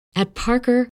At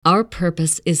Parker, our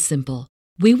purpose is simple.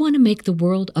 We want to make the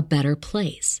world a better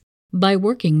place by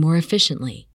working more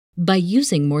efficiently, by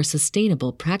using more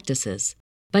sustainable practices,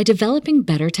 by developing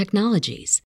better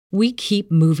technologies. We keep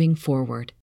moving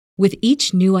forward. With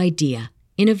each new idea,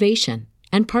 innovation,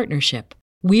 and partnership,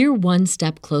 we're one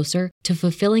step closer to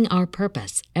fulfilling our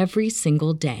purpose every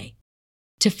single day.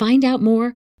 To find out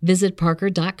more, visit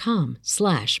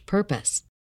parker.com/purpose.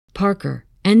 Parker,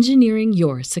 engineering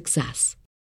your success.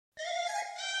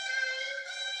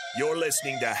 You're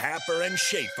listening to Happer and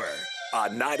Schaefer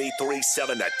on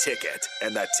 93.7 The Ticket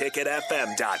and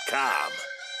theticketfm.com.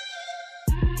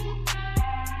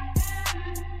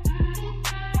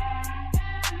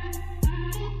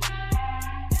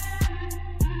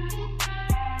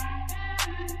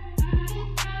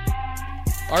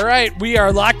 All right, we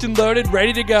are locked and loaded,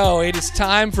 ready to go. It is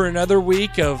time for another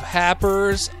week of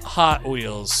Happers Hot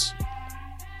Wheels.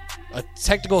 A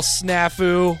technical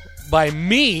snafu by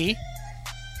me,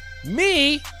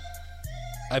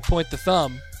 I point the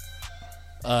thumb,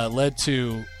 led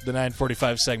to the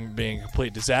 9:45 segment being a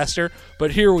complete disaster.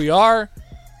 But here we are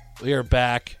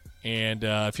back, and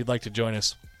if you'd like to join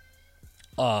us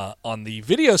on the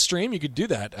video stream, you could do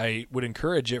that. I would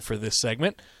encourage it for this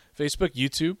segment. Facebook,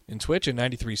 YouTube, and Twitch at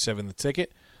 93.7 The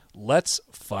Ticket. Let's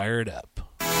fire it up.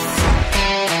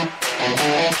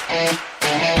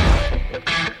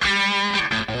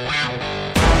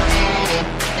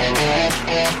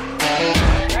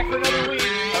 Back for another week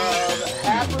of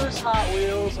Happers Hot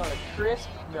Wheels on a crisp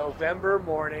November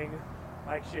morning.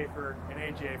 Mike Schaefer and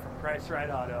AJ from Price Right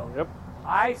Auto. Yep.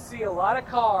 I see a lot of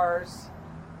cars,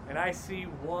 and I see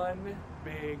one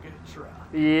big truck.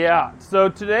 Yeah, so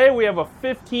today we have a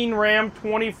 15 Ram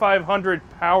 2500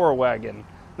 Power Wagon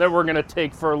that we're going to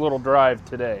take for a little drive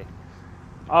today.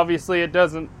 Obviously it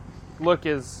doesn't look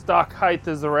as stock height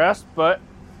as the rest, but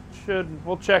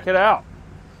we'll check it out.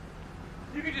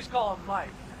 You can just call him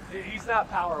Mike. He's not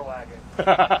Power Wagon.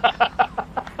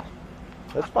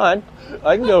 That's fine.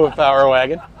 I can go with Power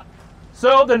Wagon.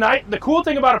 So the cool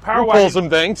thing about a Power We'll Wagon... pull some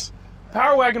things.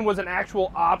 Power Wagon was an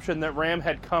actual option that Ram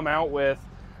had come out with.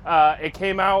 It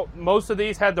came out, most of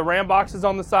these had the Ram boxes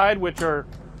on the side, which are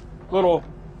little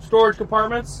storage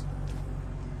compartments.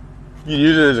 You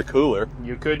use it as a cooler.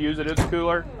 You could use it as a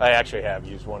cooler. I actually have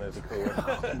used one as a cooler.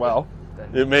 Well,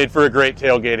 It made for a great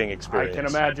tailgating I experience. can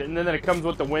imagine. And then it comes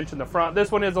with the winch in the front. This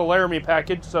one is a Laramie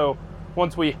package, so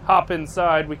once we hop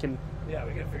inside, we can... Yeah,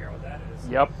 we gotta figure out what that is.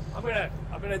 Yep. I'm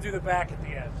gonna do the back at the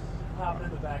end. Hopping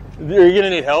in the back. Are you going to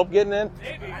need help getting in?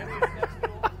 Maybe. I think that's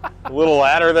cool. A little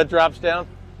ladder that drops down?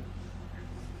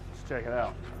 Let's check it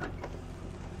out.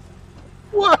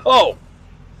 Whoa!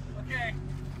 Okay. I'm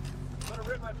gonna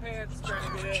rip my pants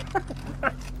trying to get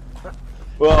in.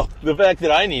 Well, the fact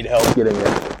that I need help getting in,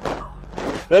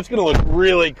 that's going to look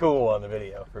really cool on the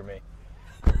video for me.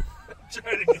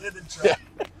 Trying to get in the truck.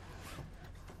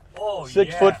 Oh,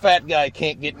 6 foot fat guy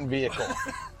can't get in vehicle.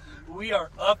 We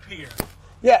are up here.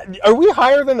 Yeah, are we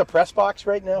higher than the press box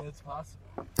right now? It's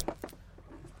possible.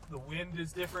 The wind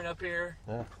is different up here.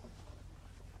 Yeah.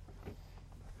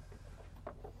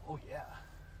 Oh, yeah.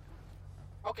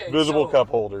 Okay. Visible so, cup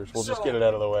holders. We'll just get it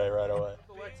out of the way right away.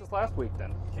 The Lexus last week,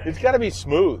 then. Okay. It's got to be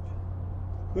smooth.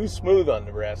 Who's smooth on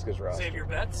Nebraska's roster? Save your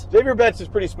bets. Xavier Betts is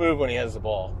pretty smooth when he has the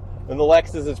ball. And the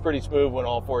Lexus is pretty smooth when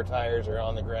all 4 tires are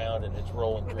on the ground and it's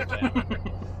rolling through town.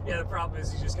 Yeah, the problem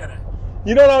is you just gotta.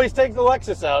 You don't always take the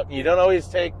Lexus out, and you don't always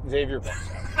take Xavier Betts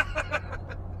out.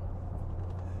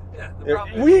 Yeah, the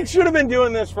problem We is, should have been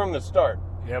doing this from the start.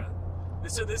 Yep.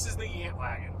 So this is the Yant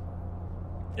wagon.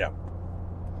 Yeah.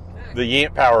 Yeah, The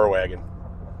Yant Power Wagon.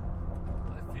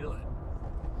 I feel it.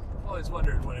 I've always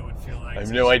wondered what it would feel like. I have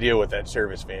no idea what that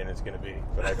service van is going to be,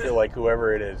 but I feel like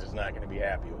whoever it is not going to be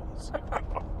happy with us.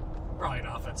 Probably an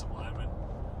offensive lineman.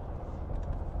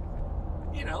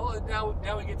 You know, now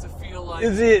we get to feel like.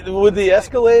 Would the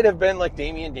Escalade have been like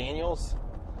Damian Daniels?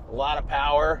 A lot of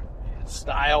power,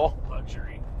 style,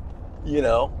 luxury, you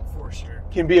know. for sure.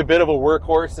 Can be a bit of a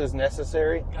workhorse as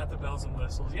necessary. Got the bells and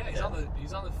whistles. Yeah, he's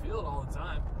on the field all the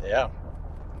time. Yeah.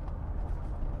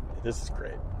 This is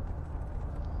great.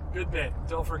 Good bit.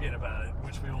 Don't forget about it,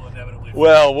 which we will inevitably.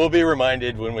 Well, we'll be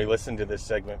reminded when we listen to this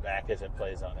segment back as it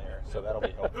plays on air, so that'll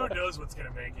be helpful. Who knows what's going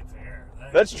to make it to air?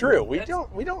 That's true. We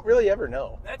don't really ever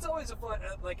know. That's always a fun.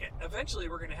 Eventually,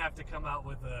 we're going to have to come out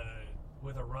with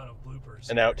a run of bloopers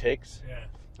And outtakes Yeah.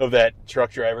 of that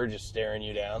truck driver just staring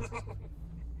you down.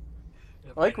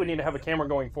 I think we need to have a camera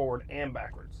going forward and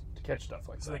backwards to catch stuff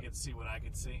like so that. they can see what I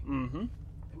can see. Mm-hmm.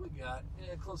 We got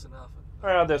close enough.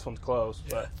 Well, this one's close,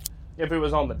 but if it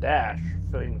was on the dash,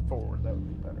 facing forward, that would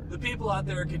be better. The people out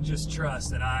there can just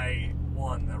trust that I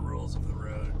won the rules of the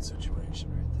road situation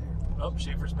right there. Oh,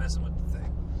 Schaefer's messing with the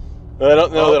thing. I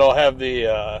don't know that I'll have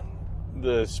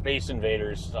the Space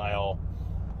Invaders style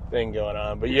thing going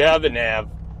on, but you have the nav.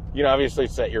 You can obviously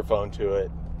set your phone to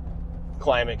it.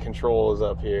 Climate control is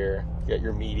up here. You got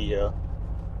your media.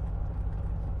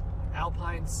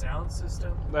 Alpine sound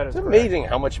system. That is It's amazing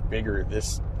how much bigger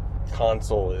this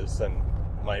console is than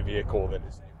my vehicle that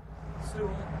is. Stool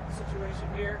situation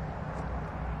here.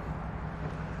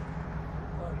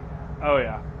 Oh,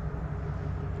 yeah.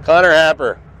 Connor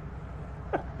Happer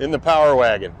in the Power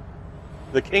Wagon,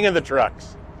 the king of the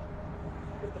trucks.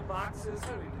 With the boxes.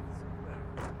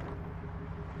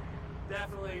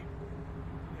 Definitely,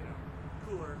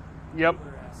 cooler. Yep.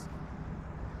 Cooler-esque.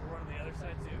 One on the other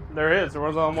side, too. There is. There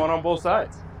was one on both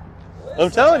sides. I'm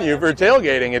telling you, for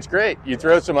tailgating, it's great. You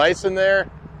throw some ice in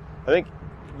there. I think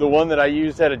the one that I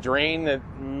used had a drain that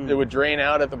would drain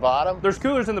out at the bottom. There's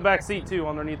coolers in the back seat, too,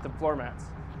 underneath the floor mats.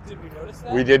 Did we notice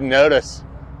that? We didn't notice.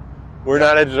 We're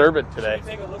not observant today. Should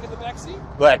we take a look at the back seat?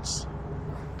 Let's.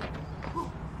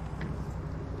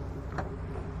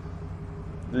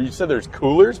 You said there's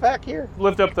coolers back here?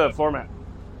 Lift up the floor mat.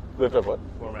 Lift up what?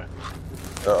 Floor mat.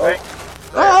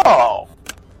 Oh!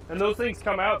 And those things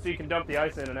come out so you can dump the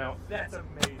ice in and out. That's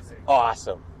amazing.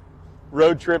 Awesome.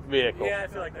 Road trip vehicle. Yeah, I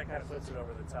feel like that kind of puts it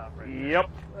over the top, right? Yep.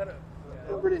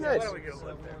 Pretty nice. Why don't we get a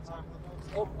lift there?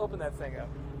 Open that thing up.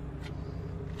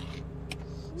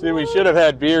 See, we should have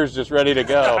had beers just ready to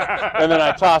go. And then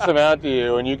I toss them out to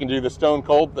you, and you can do the Stone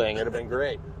Cold thing. It'd have been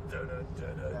great.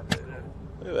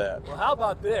 Look at that. Well, how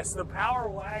about this? The Power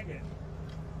Wagon.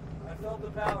 I felt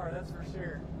the power, that's for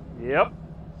sure. Yep.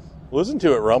 Listen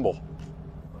to it rumble.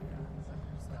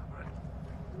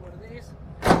 One of these.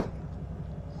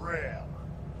 Ram.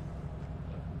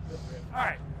 All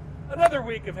right. Another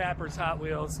week of Happers Hot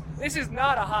Wheels. This is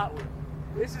not a Hot Wheel.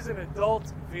 This is an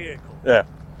adult vehicle. Yeah.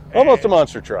 Almost a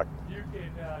monster truck. You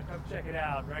can come check it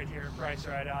out right here at Price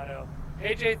Ride Auto.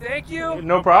 AJ, thank you.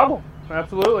 No problem.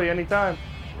 Absolutely. Anytime.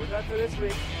 We're done for this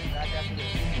week. Back after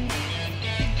this.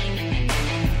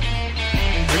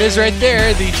 There it is right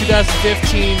there, the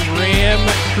 2015 Ram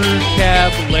Crew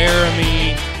Cab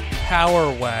Laramie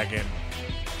Power Wagon,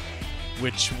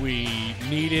 which we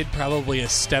needed probably a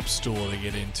step stool to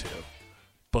get into,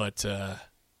 but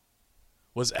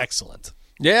was excellent.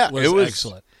 Yeah, It was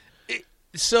excellent.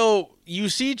 So you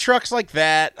see trucks like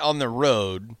that on the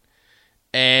road,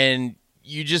 and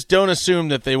you just don't assume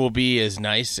that they will be as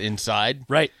nice inside.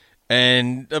 Right.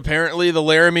 And apparently the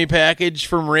Laramie package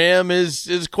from Ram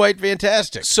is quite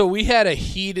fantastic. So we had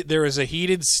there was a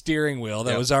heated steering wheel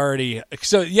that was already,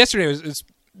 so yesterday it was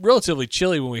relatively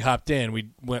chilly when we hopped in. We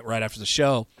went right after the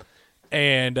show.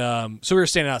 And so we were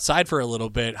standing outside for a little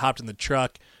bit, hopped in the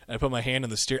truck, and I put my hand on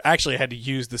the steer. Actually, I had to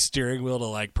use the steering wheel to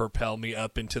like propel me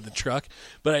up into the truck.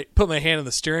 But I put my hand on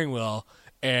the steering wheel,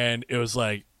 and it was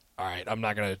like, all right, I'm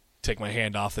not going to take my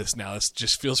hand off this now. This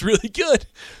just feels really good.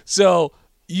 So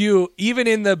even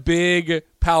in the big,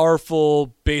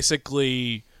 powerful,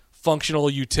 basically functional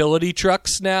utility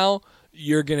trucks now,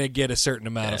 you're going to get a certain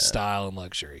amount of style and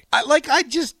luxury.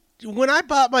 When I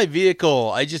bought my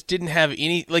vehicle, I just didn't have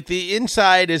any, like the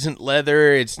inside isn't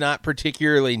leather. It's not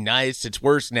particularly nice. It's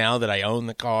worse now that I own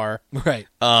the car. Right.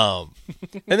 And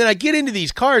then I get into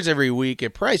these cars every week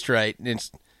at Price Right, and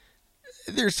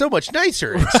they're so much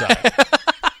nicer inside.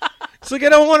 It's like I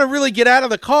don't want to really get out of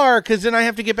the car because then I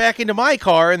have to get back into my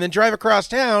car and then drive across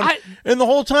town. And the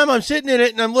whole time I'm sitting in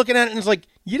it and I'm looking at it and it's like,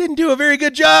 you didn't do a very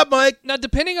good job, Mike. Now,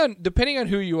 depending on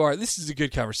who you are, this is a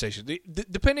good conversation.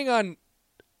 Depending on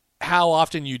how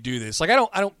often you do this, like I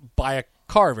don't buy a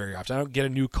car very often. I don't get a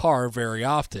new car very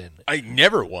often. I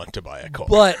never want to buy a car.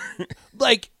 But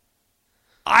like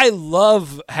I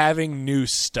love having new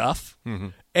stuff. Mm-hmm.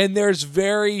 And there's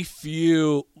very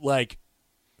few like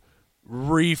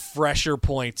refresher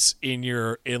points in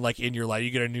your life. You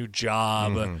get a new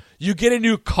job, you get a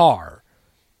new car.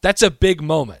 That's a big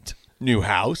moment. New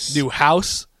house.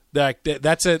 That's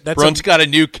Brunt's got a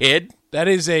new kid. That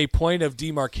is a point of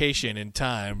demarcation in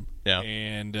time. Yeah.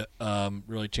 And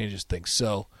really changes things.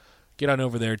 So get on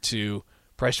over there to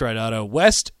Price Ride Auto,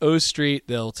 West O Street.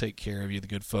 They'll take care of you, the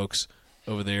good folks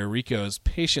over there. Rico's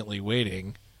patiently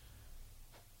waiting.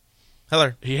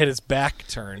 Hello. He had his back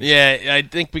turned. Yeah, I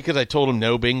think because I told him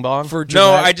no bing bong.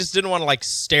 No, I just didn't want to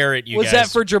stare at you guys. Was that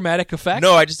for dramatic effect?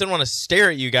 No, I just didn't want to stare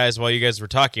at you guys while you guys were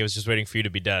talking. I was just waiting for you to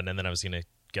be done, and then I was going to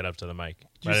get up to the mic.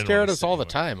 You stare at us all the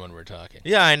time when we're talking.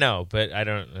 Yeah, I know, but I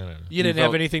don't know. You didn't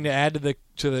have anything to add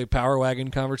to the Power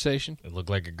Wagon conversation? It looked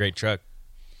like a great truck.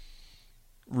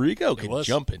 Rico could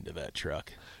jump into that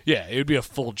truck. Yeah, it would be a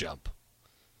full jump.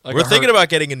 We're thinking about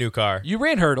getting a new car. You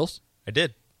ran hurdles. I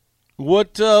did.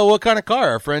 What kind of car?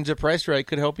 Our friends at Price Right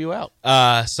could help you out.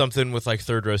 Something with like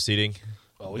third row seating.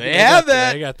 Oh, They have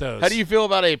that. They got those. How do you feel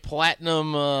about a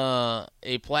platinum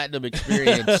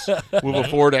experience with a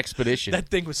Ford Expedition? That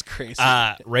thing was crazy.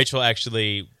 Rachel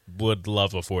actually would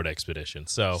love a Ford Expedition,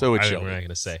 so would we're Shelby. not going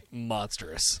to say.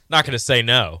 Monstrous. Not going to say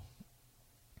no,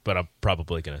 but I'm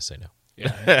probably going to say no.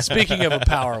 Yeah. Speaking of a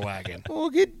power wagon,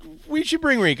 We should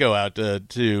bring Rico out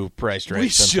to Price Right. we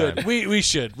sometime. should. We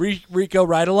should. Rico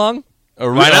ride along.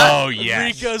 Why not? Oh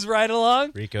yes. Rico's ride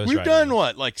along. Rico's We've right done on.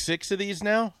 what, like 6 of these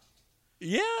now?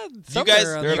 Yeah. You somewhere guys,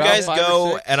 around you there. guys 5 or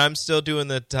go, 6? and I'm still doing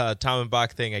the Tom and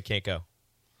Bach thing. I can't go.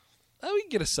 Oh, we can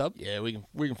get a sub. Yeah, we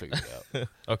can figure it out.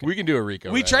 Okay. We can do a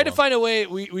Rico. We ride tried to along. find a way.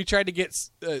 We tried to get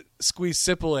Squeeze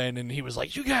Sipple in, and he was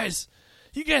like, "You guys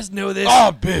know this? Oh,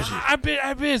 I'm busy.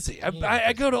 I'm busy.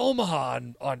 I go to Omaha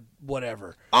on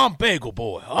whatever." I'm Bagel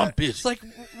Boy. I'm busy. It's like,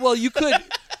 well, you could.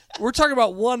 We're talking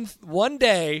about one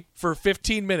day for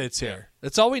 15 minutes here.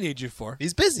 That's all we need you for.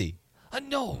 He's busy.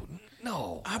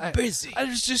 No. I'm busy.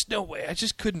 There's just no way. I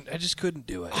just couldn't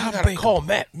do it. I gotta call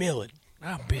Matt Millen.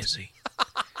 I'm busy.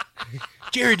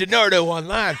 Jerry DiNardo on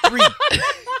line 3.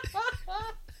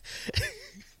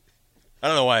 I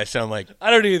don't know why I sound like.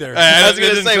 I don't either. I was gonna it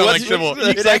doesn't say, sound what's- like civil.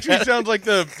 what's- It actually sounds like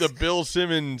the Bill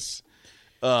Simmons,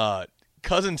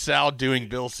 cousin Sal doing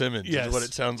Bill Simmons. Yes. Is what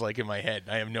it sounds like in my head.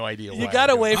 I have no idea why. You got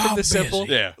I'm away doing from the simple,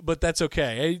 Yeah. but that's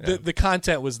okay. Hey, the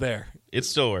content was there. It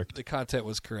still worked. The content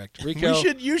was correct. it. Rico,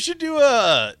 You should do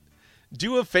a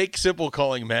fake simple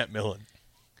calling Matt Millen.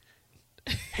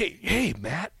 hey,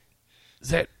 Matt,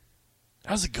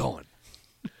 how's it going?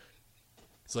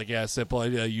 It's like, yeah, simple.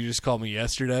 You just called me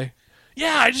yesterday.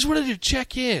 Yeah, I just wanted to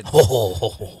check in.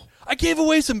 I gave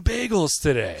away some bagels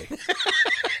today.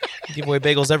 Give away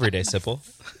bagels every day, Simple.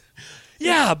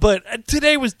 Yeah, but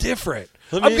today was different.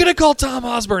 Let I'm me- going to call Tom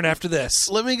Osborne after this.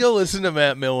 Let me go listen to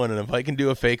Matt Millen, and if I can do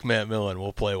a fake Matt Millen,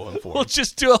 we'll play one for We'll him.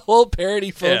 just do a whole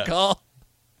parody phone Yeah. call.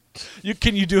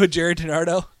 Can you do a Jerry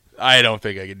DiNardo? I don't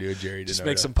think I can do a Jerry Just DiNardo.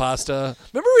 make some pasta.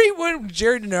 Remember when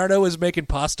Jerry DiNardo was making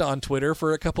pasta on Twitter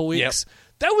for a couple weeks?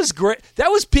 That was great. That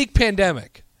was peak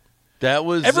pandemic. That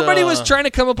was Everybody was trying to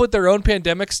come up with their own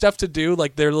pandemic stuff to do,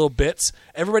 like their little bits.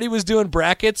 Everybody was doing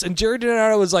brackets, and Jerry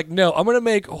DiNardo was like, "No, I'm going to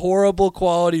make horrible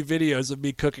quality videos of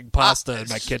me cooking pasta in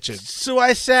my kitchen." So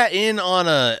I sat in on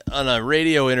a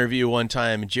radio interview one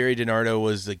time, and Jerry DiNardo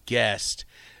was the guest,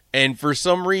 and for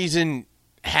some reason,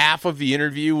 half of the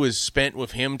interview was spent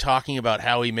with him talking about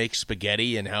how he makes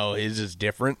spaghetti and how his is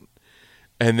different,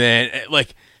 and then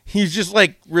like he's just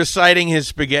like reciting his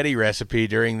spaghetti recipe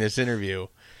during this interview.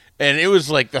 And it was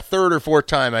like the third or fourth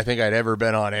time I think I'd ever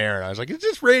been on air, and I was like, "Is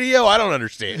this radio? I don't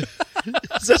understand."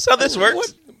 Is this how this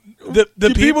works? The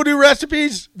Do people do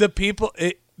recipes? the people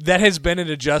that has been an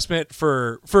adjustment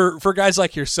for guys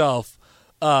like yourself.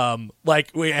 Like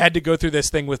we had to go through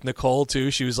this thing with Nicole too.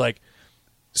 She was like,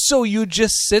 "So you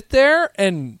just sit there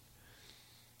and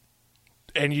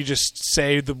you just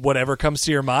say whatever comes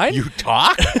to your mind?" You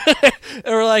talk? And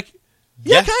we're like,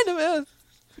 "Yeah, Yeah. kind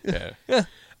of." Yeah.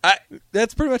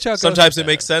 That's pretty much how it goes. Sometimes it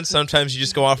makes sense. Sometimes you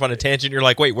just go off on a tangent. You're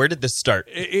like, wait, where did this start?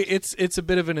 It's a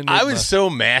bit of an enigma. I was so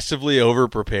massively over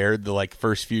prepared the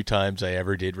first few times I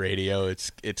ever did radio.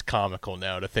 It's comical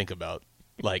now to think about.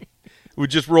 Like, would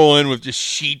just roll in with just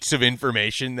sheets of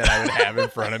information that I would have in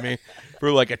front of me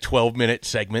for like a 12-minute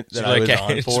segment that I was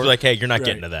on Just for. be like, hey, you're not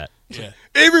getting to that. yeah,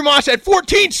 Avery Moss had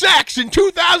 14 sacks in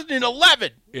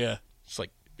 2011. yeah. It's like,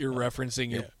 You're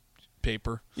referencing your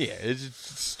paper. yeah, it's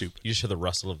stupid. You just hear the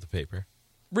rustle of the paper.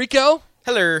 Rico,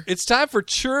 Hello. it's time for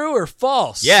true or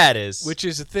false. Yeah, it is. Which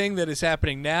is a thing that is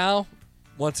happening now.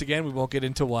 Once again, we won't get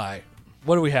into why.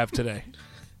 What do we have today?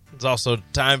 It's also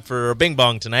time for a Bing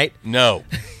Bong tonight. No.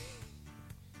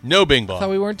 No Bing I thought Bong.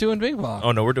 we weren't doing Bing Bong.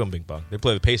 Oh, no, we're doing Bing Bong. They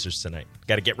play the Pacers tonight.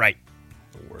 Got to get right.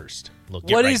 The worst. Little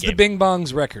get What right is the game. Bing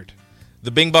Bong's record? The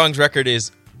Bing Bong's record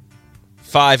is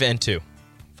 5-2.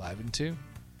 5-2.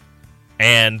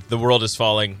 And the world is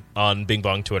falling on Bing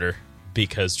Bong Twitter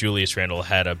because Julius Randle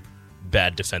had a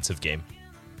bad defensive game.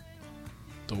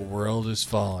 The world is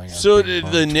falling. on So Bing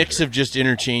Bong the Knicks Twitter. have just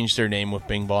interchanged their name with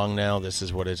Bing Bong now? This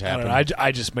is what has I don't happened? know.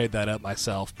 I just made that up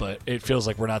myself, but it feels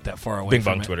like we're not that far away Bing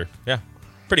from Bong it. Twitter. Yeah,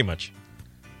 pretty much.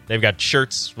 They've got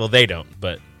shirts. Well, they don't,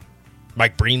 but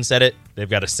Mike Breen said it. They've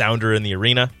got a sounder in the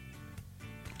arena.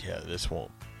 Yeah, this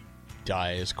won't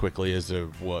die as quickly as the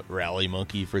Rally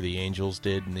Monkey for the Angels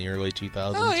did in the early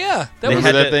 2000s. Oh, yeah. Remember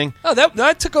had that to- thing? Oh,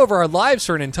 that took over our lives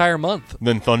for an entire month.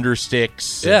 Then Thunder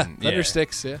Sticks. Yeah, and-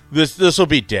 Thundersticks, yeah. This will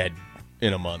be dead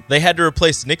in a month. They had to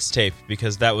replace Nick's tape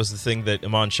because that was the thing that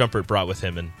Iman Shumpert brought with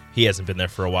him, and he hasn't been there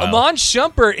for a while. Iman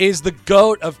Shumpert is the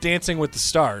GOAT of Dancing with the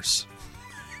Stars.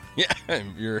 Yeah,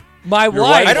 you're. My Your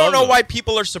wife. I don't know why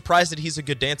people are surprised that he's a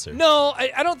good dancer. No,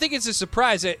 I don't think it's a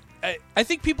surprise. I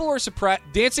think people are surprised.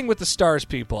 Dancing with the Stars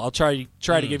people, I'll try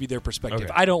to give you their perspective.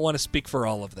 Okay. I don't want to speak for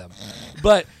all of them.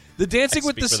 But the Dancing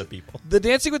with for the people. The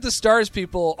Dancing with the Stars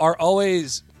people are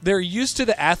always, they're used to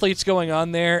the athletes going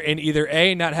on there and either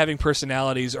A, not having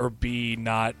personalities, or B,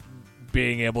 not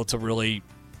being able to really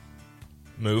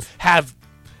Move. have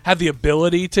the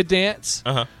ability to dance.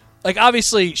 Uh-huh. Like,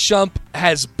 obviously, Shump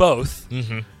has both.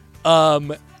 Mm-hmm.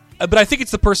 But I think it's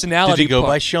the personality. Did he go part.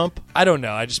 by Shump? I don't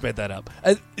know. I just made that up.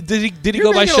 Did he You're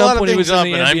go by making a lot Shump of when he things was in up,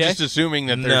 the and NBA? I'm just assuming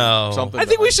that there's No. something. I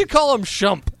think we should call him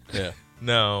Shump. Yeah.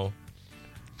 No.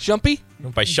 Shumpy?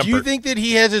 By Do you think that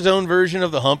he has his own version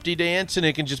of the Humpty dance, and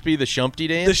it can just be the Shumpty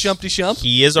dance? The Shumpty Shump?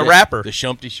 He is a rapper. The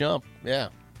Shumpty Shump. Yeah.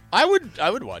 I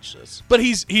would watch this. But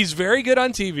he's very good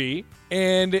on TV,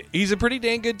 and he's a pretty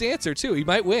dang good dancer, too. He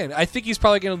might win. I think he's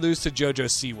probably going to lose to JoJo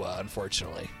Siwa,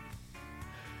 unfortunately.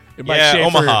 And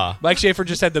Omaha. Mike Schaefer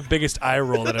just had the biggest eye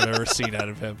roll that I've ever seen out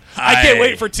of him. I can't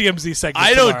wait for TMZ segment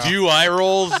I don't tomorrow. do eye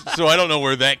rolls, so I don't know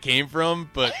where that came from,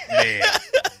 but man.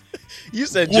 You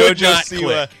said Would JoJo not Siwa,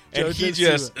 click. and JoJo he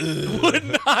just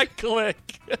would not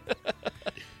click.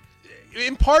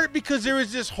 In part because there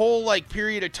was this whole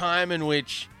period of time in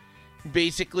which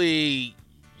basically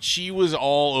she was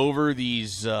all over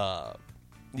these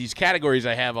categories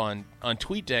I have on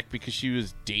TweetDeck because she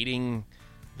was dating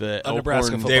the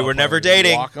Nebraska Elkhorn football They were never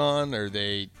dating. walk on, or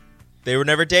they were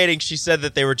never dating. She said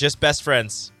that they were just best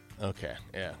friends. okay,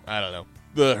 yeah, I don't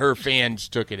know. Her fans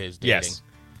took it as dating. Yes.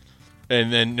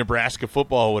 And then Nebraska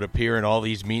football would appear in all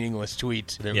these meaningless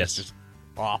tweets. And it Yes. was just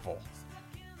awful.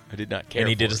 I did not care. And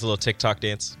he did for his it. little TikTok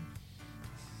dance.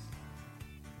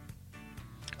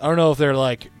 I don't know if they're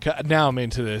like, now I'm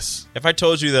into this. If I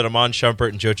told you that Amon Shumpert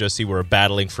and JoJo Siwa were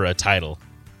battling for a title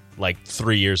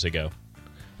 3 years ago.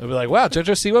 They'll be like, wow,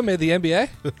 JoJo Siwa made the NBA?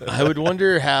 I would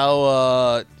wonder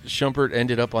how Shumpert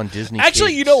ended up on Disney.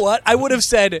 Actually, Kids. you know what? I would have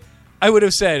said,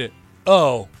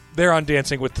 oh, they're on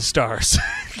Dancing with the Stars.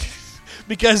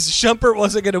 Because Shumpert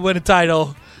wasn't going to win a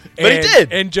title. But he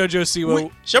did. And JoJo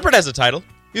Siwa. Shumpert has a title.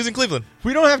 He was in Cleveland.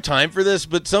 We don't have time for this,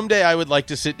 but someday I would like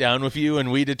to sit down with you and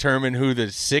we determine who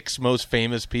the 6 most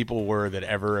famous people were that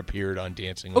ever appeared on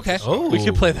Dancing with Okay, the Stars. we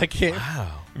could play that game.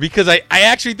 Because I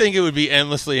actually think it would be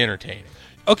endlessly entertaining.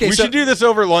 Okay, We so should do this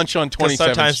over lunch on 'Cause 27th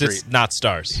sometimes Street. it's not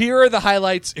stars. here are the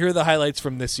highlights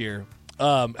from this year.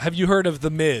 Have you heard of The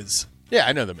Miz? Yeah,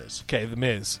 I know the Miz. Okay, The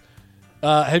Miz.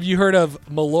 Have you heard of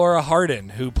Melora Hardin,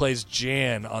 who plays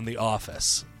Jan on The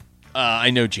Office? I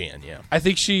know Jan, yeah. I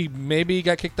think she maybe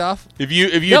got kicked off. If you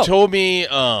No. told me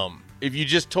if you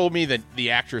just told me the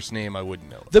actress name, I wouldn't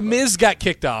know it. The Miz got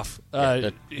kicked off.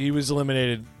 that- He was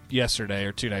eliminated yesterday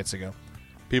or 2 nights ago.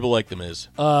 People like the Miz.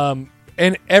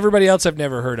 And everybody else I've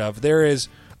never heard of. There is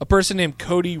a person named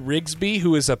Cody Rigsby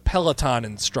who is a Peloton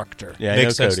instructor. Yeah, I Makes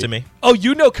know sense Cody. to me. Oh,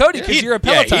 you know Cody because you're a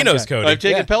Peloton he knows guy. Cody. I've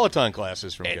taken Yeah. Peloton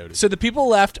classes from Cody. So the people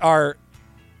left are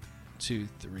 2,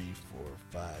 3, 4,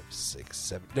 5, 6,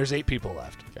 7. There's 8 people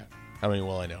left. Okay. How many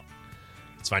will I know?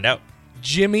 Let's find out.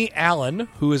 Jimmy Allen,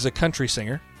 who is a country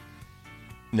singer.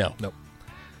 No. Nope.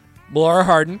 Melora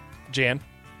Hardin, Jan,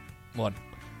 1.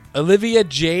 Olivia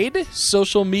Jade,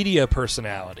 social media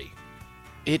personality.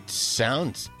 It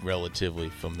sounds relatively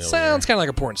familiar. Sounds kind of like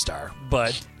a porn star,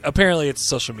 but apparently it's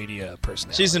social media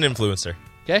personality. She's an influencer.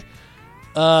 Okay.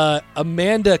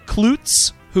 Amanda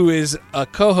Klutz, who is a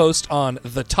co-host on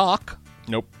The Talk.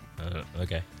 Nope.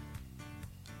 Okay.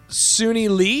 Suni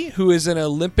Lee, who is an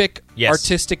Olympic Yes.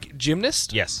 artistic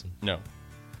gymnast. Yes. No.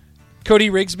 Cody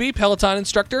Rigsby, Peloton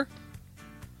instructor.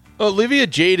 Olivia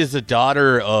Jade is the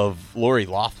daughter of Lori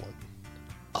Loughlin.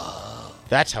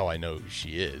 That's how I know who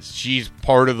she is. She's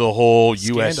part of the whole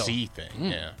Scandal. USC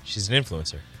thing. Yeah, She's an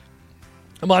influencer.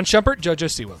 Amon Shumpert, JoJo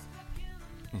Siwa.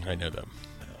 I know them.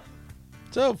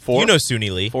 So 4. You know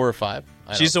Suni Lee. 4 or 5.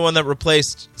 She's the one that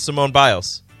replaced Simone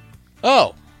Biles.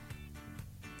 Oh.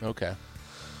 Okay.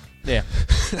 Yeah.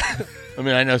 I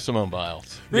mean, I know Simone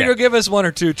Biles. Rico, give us 1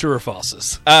 or 2 true or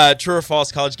falses. True or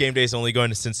false, College Game Day is only going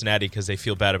to Cincinnati because they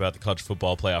feel bad about the college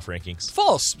football playoff rankings.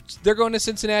 False. They're going to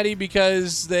Cincinnati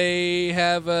because they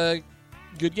have a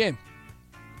good game.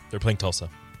 They're playing Tulsa.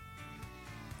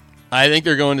 I think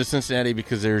they're going to Cincinnati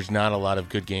because there's not a lot of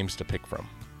good games to pick from.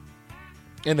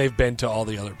 And they've been to all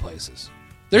the other places.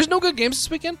 There's no good games this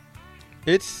weekend?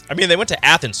 It's They went to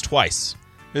Athens twice.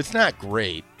 not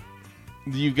great.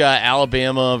 You got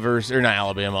Auburn versus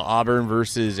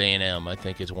A&M, I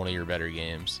think is one of your better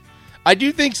games. I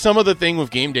do think some of the thing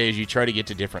with game day is you try to get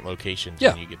to different locations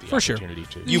Yeah, when you get the for sure. opportunity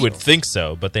to. You would think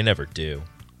so, but they never do.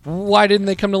 Why didn't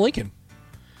they come to Lincoln?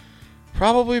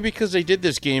 Probably because they did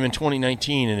this game in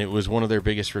 2019 and it was one of their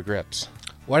biggest regrets.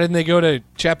 Why didn't they go to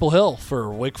Chapel Hill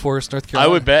for Wake Forest, North Carolina?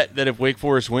 I would bet that if Wake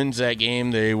Forest wins that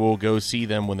game, they will go see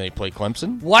them when they play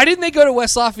Clemson. Why didn't they go to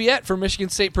West Lafayette for Michigan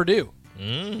State Purdue?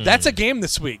 That's a game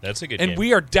this week. That's a good game. And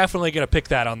we are definitely going to pick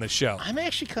that on this show. I'm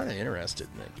actually kind of interested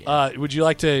in that game. Would you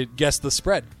like to guess the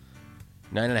spread?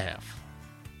 9.5.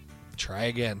 Try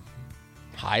again.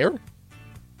 Higher?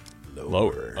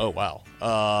 Lower. Oh, wow.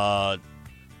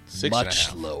 6.5.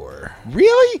 Much lower.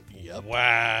 Really? Yep.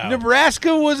 Wow.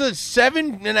 Nebraska was a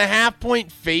 7.5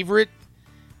 point favorite.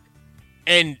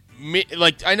 And,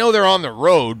 I know they're on the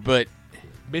road, but...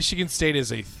 Michigan State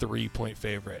is a 3-point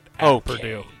favorite at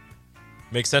Purdue.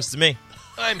 Makes sense to me.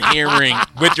 I'm hearing...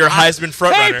 With your Heisman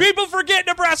frontrunner. Hey, people forget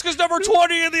Nebraska's number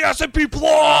 20 in the S&P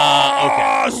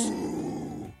Plus! Okay.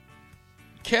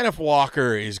 Kenneth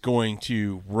Walker is going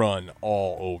to run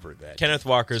all over that. Kenneth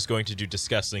Walker is going to do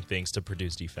disgusting things to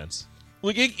Purdue's defense.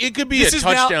 Look, it could be a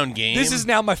touchdown game. This is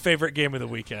now my favorite game of the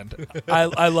weekend.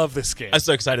 I love this game. I'm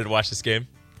so excited to watch this game.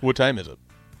 What time is it?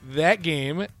 That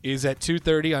game is at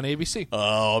 2:30 on ABC.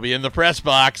 Oh, I'll be in the press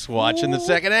box watching the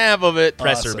second half of it.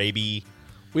 Presser, Awesome. baby.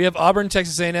 We have Auburn,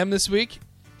 Texas A&M this week,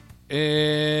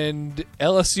 and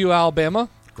LSU, Alabama.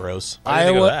 Gross.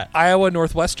 Iowa,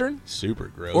 Northwestern. Super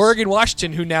gross. Oregon,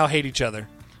 Washington, who now hate each other.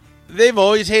 They've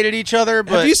always hated each other,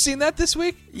 but... Have you seen that this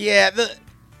week? Yeah,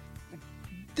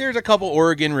 there's a couple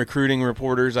Oregon recruiting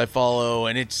reporters I follow,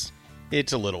 and it's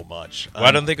a little much.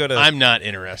 Why don't they go to... I'm not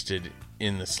interested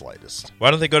in the slightest. Why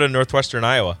don't they go to Northwestern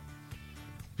Iowa?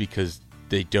 Because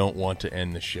they don't want to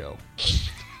end the show.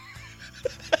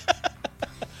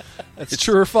 That's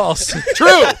true or false?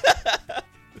 True!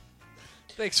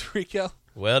 Thanks, Rico.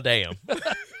 Well, damn.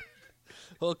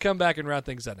 We'll come back and round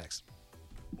things out next.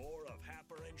 More of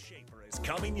Happer and Schaefer is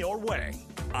coming your way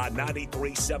on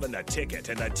 93.7 The Ticket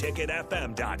and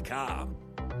theticketfm.com.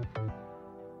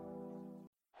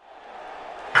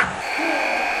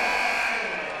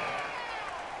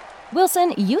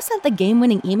 Wilson, you sent the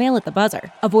game-winning email at the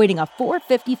buzzer, avoiding a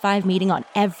 4:55 meeting on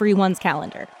everyone's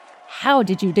calendar. How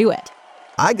did you do it?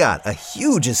 I got a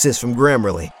huge assist from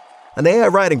Grammarly, an AI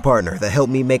writing partner that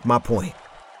helped me make my point.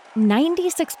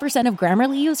 96% of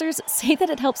Grammarly users say that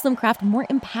it helps them craft more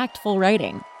impactful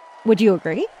writing. Would you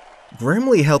agree?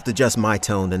 Grammarly helped adjust my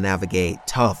tone to navigate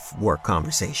tough work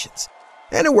conversations.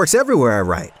 And it works everywhere I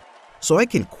write, so I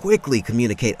can quickly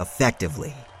communicate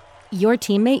effectively. Your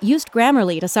teammate used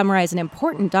Grammarly to summarize an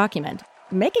important document,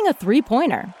 making a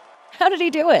 3-pointer. How did he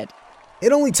do it?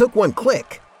 It only took one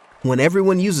click. When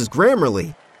everyone uses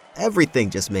Grammarly, everything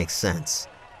just makes sense.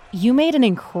 You made an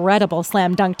incredible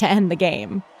slam dunk to end the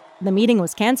game. The meeting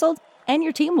was canceled, and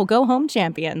your team will go home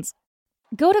champions.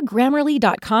 Go to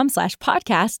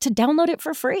Grammarly.com/podcast to download it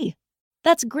for free.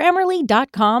 That's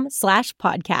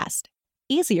Grammarly.com/podcast.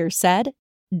 Easier said,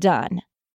 done.